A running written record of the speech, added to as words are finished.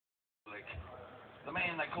the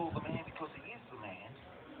man they call the man because he is the man,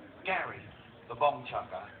 Gary, the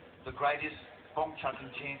bongchucker, the greatest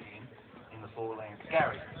bongchucking champion in the Four Lands.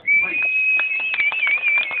 Gary, please.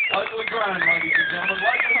 Locally grown, ladies and gentlemen,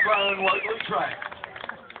 locally grown, locally trained.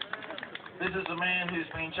 This is a man who's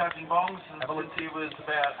been chucking bongs since he was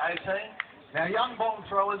about 18. Now, young bong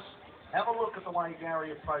throwers, have a look at the way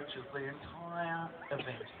Gary approaches the entire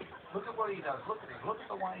event. Look at what he does. Look at him. Look at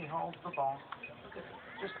the way he holds the bong. Look at him.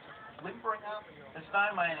 Just limbering up. There's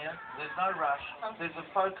no mania. There's no rush. There's a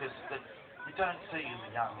focus that you don't see in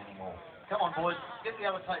the young anymore. Come on, boys. Get the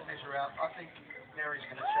other tape measure out. I think Gary's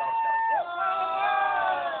going to show us how.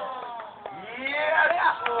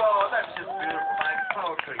 Yeah! Oh, that's just beautiful, mate.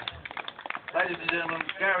 Poetry. Ladies and gentlemen,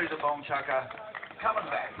 Gary the bongchucker coming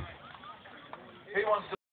back. He wants to